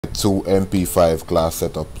two MP5 class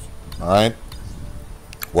setups. Alright,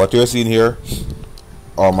 what you're seeing here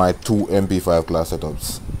are my two MP5 class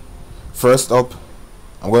setups. First up,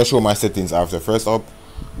 I'm going to show my settings after. First up,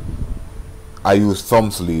 I use thumb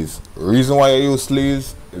sleeves. Reason why I use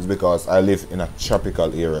sleeves is because I live in a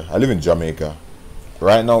tropical area. I live in Jamaica.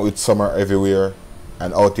 Right now it's summer everywhere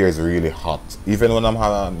and out here is really hot. Even when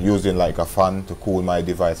I'm using like a fan to cool my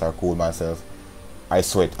device or cool myself, I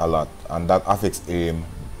sweat a lot, and that affects aim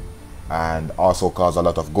and also cause a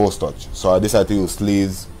lot of ghost touch. So I decided to use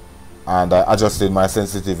sleeves, and I adjusted my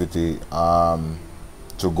sensitivity to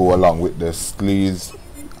go along with the sleeves.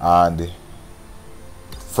 And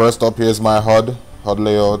first up, here's my HUD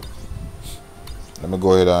layout. Let me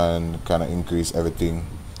go ahead and kind of increase everything.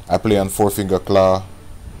 I play on 4-finger claw.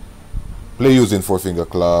 Play using 4-finger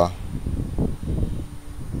claw.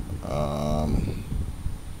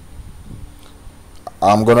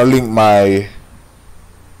 I'm gonna link my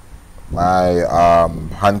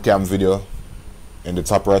hand cam video in the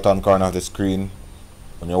top right hand corner of the screen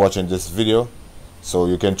when you're watching this video, so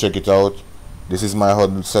you can check it out. This is my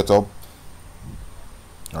HUD setup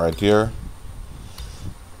right here,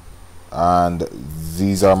 and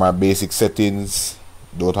these are my basic settings.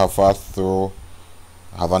 Don't have fast throw,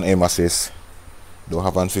 have an aim assist, don't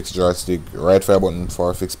have on fixed joystick, right fire button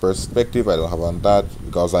for fixed perspective. I don't have on that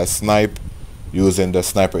because I snipe using the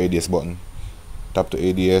sniper ADS button. Tap to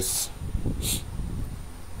ADS,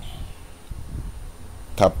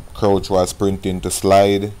 tap crouch while sprinting to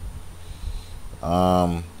slide.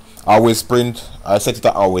 Always sprint, I set it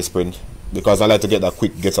to always sprint because I like to get that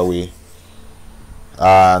quick getaway,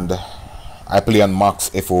 and I play on max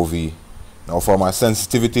FOV. Now for my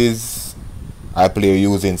sensitivities, I play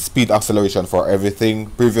using speed acceleration for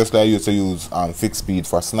everything. Previously I used to use fixed speed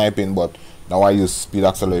for sniping, but now I use speed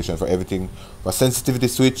acceleration for everything. For sensitivity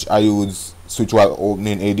switch, I use switch while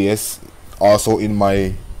opening ADS, also in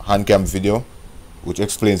my hand cam video, which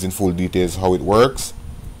explains in full details how it works.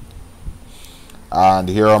 And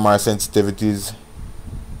here are my sensitivities.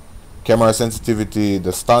 Camera sensitivity,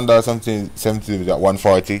 the standard sensitivity at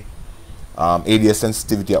 140, ADS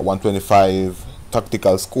sensitivity at 125,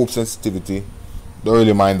 tactical scope sensitivity, don't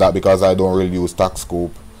really mind that because I don't really use tac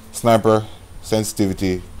scope. Sniper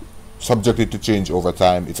sensitivity, subjected to change over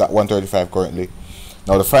time, it's at 135 currently.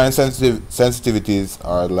 Now the firing sensitivities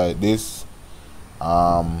are like this.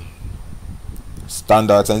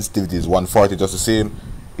 Standard sensitivity is 140, just the same.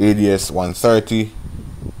 ADS 130.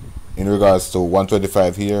 In regards to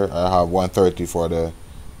 125 here, I have 130 for the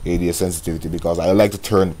ADS sensitivity because I like to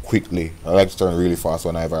turn quickly. I like to turn really fast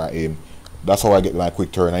whenever I aim. That's how I get my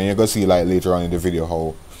quick turn, and you're gonna see like later on in the video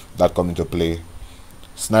how that comes into play.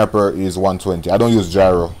 Sniper is 120. I don't use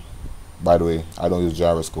gyro, by the way. I don't use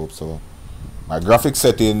gyroscope. So my graphics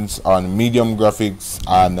settings are on medium graphics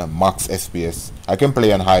and max FPS. I can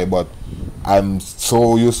play on high, but I'm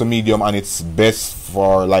so used to medium, and it's best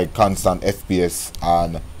for like constant FPS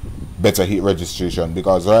and better heat registration,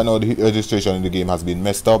 because right now the heat registration in the game has been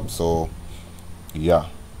messed up. So yeah,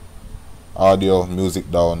 audio, music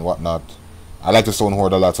down, whatnot. I like to sound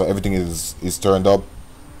hoard a lot, so everything is turned up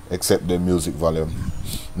except the music volume.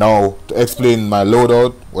 Now to explain my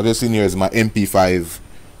loadout, what you're seeing here is my MP5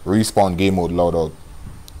 respawn game mode loadout,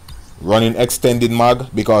 running extended mag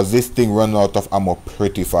because this thing runs out of ammo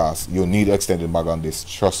pretty fast. You need extended mag on this,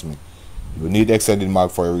 trust me. You need extended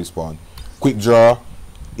mag for your respawn. Quick draw,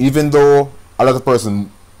 even though a lot of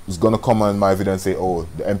person is gonna come on my video and say, oh,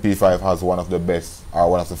 the MP5 has one of the best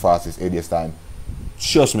or one of the fastest ADS time,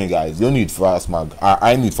 trust me guys, you need fast mag.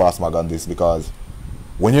 I need fast mag on this because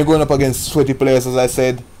when you're going up against sweaty players, as I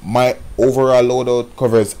said, my overall loadout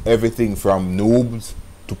covers everything from noobs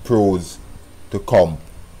to pros to comp.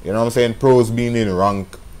 You know what I'm saying? Pros meaning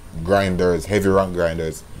rank grinders, heavy rank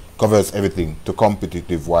grinders, covers everything to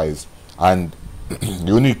competitive wise. And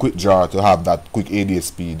you need quick draw to have that quick ADS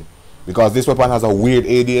speed, because this weapon has a weird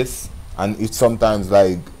ADS, and it's sometimes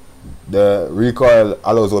like the recoil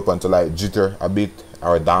allows the weapon to like jitter a bit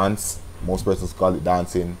or dance. Most persons call it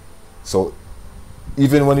dancing. So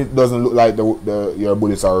even when it doesn't look like your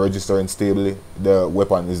bullets are registering stably, the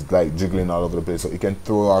weapon is like jiggling all over the place, so it can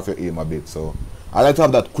throw off your aim a bit. So I like to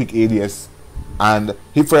have that quick ADS, and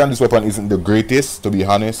hipfire on this weapon isn't the greatest, to be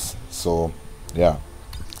honest. So yeah,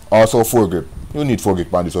 also foregrip. You need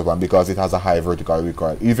foregrip on this weapon because it has a high vertical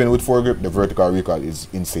recoil. Even with foregrip, the vertical recoil is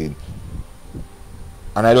insane.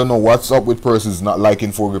 And I don't know what's up with persons not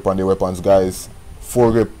liking foregrip on their weapons, guys.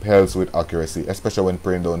 Foregrip helps with accuracy, especially when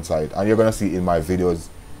praying down sight, and you're gonna see in my videos,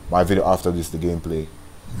 my video after this, the gameplay.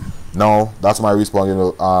 Now that's my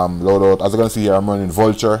respawn loadout. As you can see here, I'm running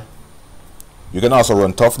Vulture. You can also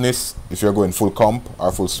run toughness if you're going full comp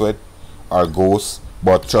or full sweat or ghost,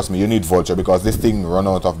 but trust me, you need vulture because this thing run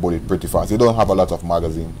out of bullet pretty fast. You don't have a lot of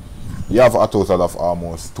magazine. You have a total of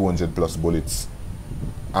almost 200 plus bullets,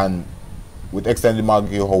 and with extended mag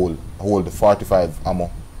you hold 45 ammo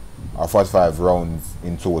or 45 rounds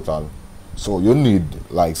in total, so you need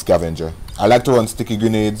like scavenger. I like to run sticky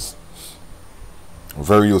grenades,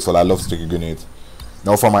 very useful. I love sticky grenades.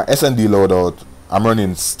 Now for my S&D loadout, I'm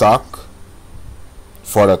running stock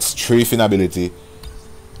for that strafing ability,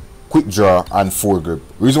 quick draw, and foregrip.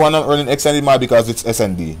 Reason why I'm not running extended mag because it's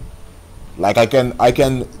S&D. Like I can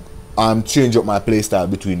change up my playstyle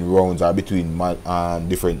between rounds or between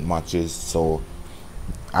different matches. So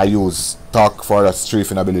I use stock for that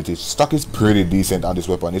strafing ability. Stock is pretty decent on this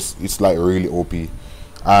weapon. It's like really OP.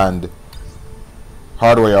 And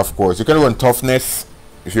hardware, of course, you can run toughness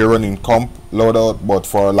if you're running comp loadout, but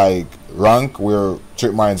for like rank where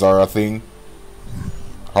trip mines are a thing,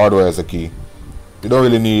 hardware is a key. You don't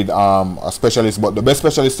really need a specialist, but the best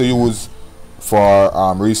specialist to use for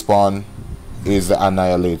respawn is the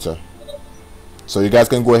annihilator. So you guys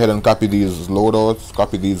can go ahead and copy these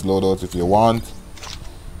loadouts if you want.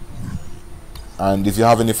 And if you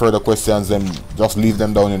have any further questions, then just leave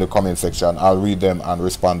them down in the comment section. I'll read them and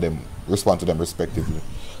respond to them respectively.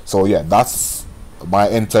 So yeah, that's my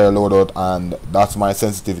entire loadout, and that's my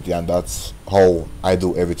sensitivity, and that's how I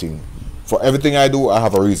do everything. For everything I do, I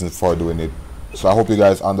have a reason for doing it. So I hope you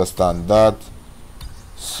guys understand that.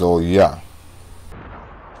 So yeah.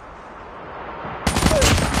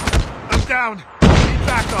 I'm down. Need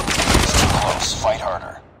backup. Close, fight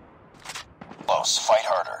harder. Close, fight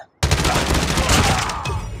harder.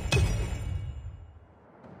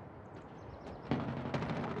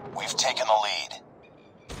 We've taken the lead.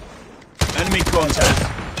 Enemy contact.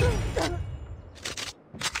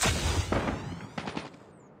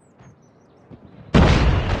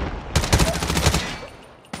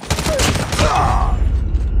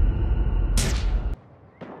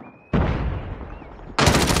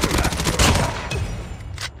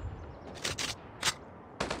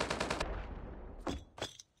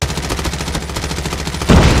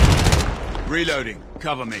 Reloading.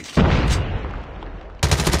 Cover me.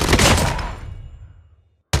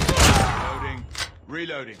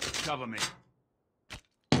 Reloading. Cover me.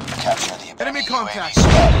 Capture the enemy contact.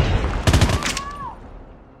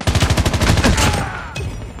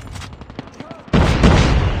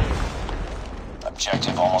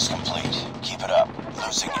 Objective almost complete. Keep it up.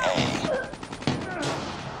 Losing A.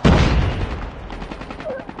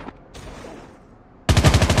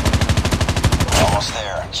 Almost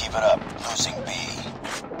there. Keep it up. Losing B.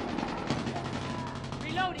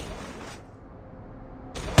 Reloading.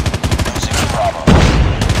 Losing Bravo.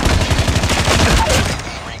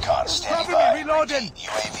 UAV recon standing by. Reloading.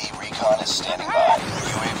 UAV recon is standing by.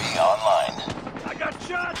 UAV online. I got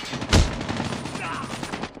shot.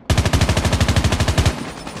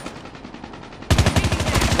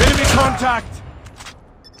 Enemy contact.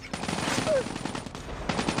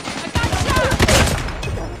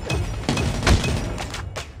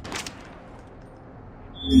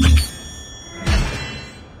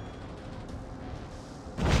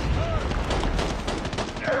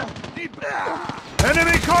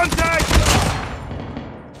 Enemy contact!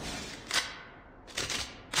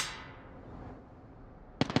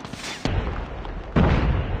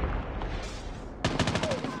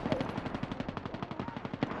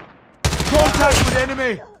 Contact with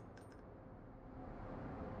enemy!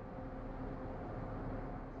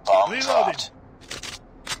 Bomb Reloaded. dropped.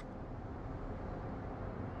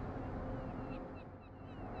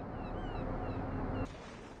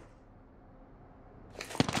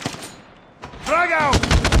 Frag out!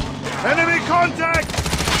 Enemy contact!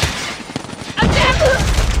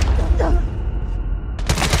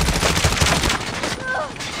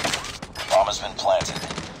 Bomb has been planted.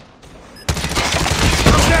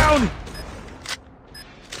 I'm down!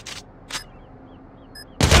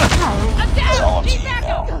 It's all up to you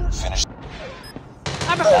now. Finish.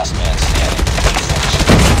 Last man standing.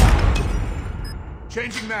 Finish.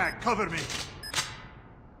 Changing mag, cover me.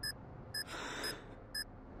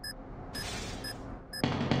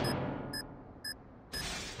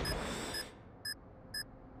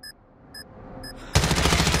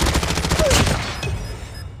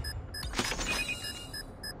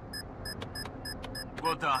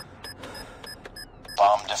 Well done.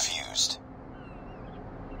 Bomb defused.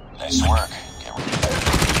 Nice work. Get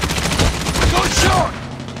Go short!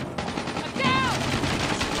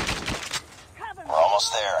 We're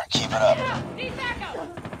almost there. Keep it up.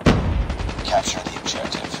 Capture the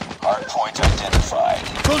objective. Hard point identified.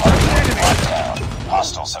 Contact with enemy. Locked down.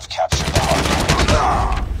 Hostiles have captured the hard point.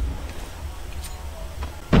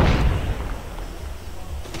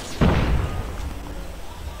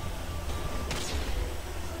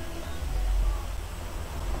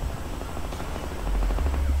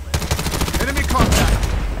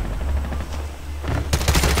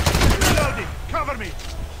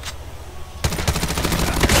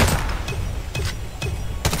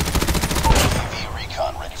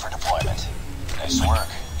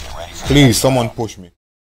 Please, someone push me.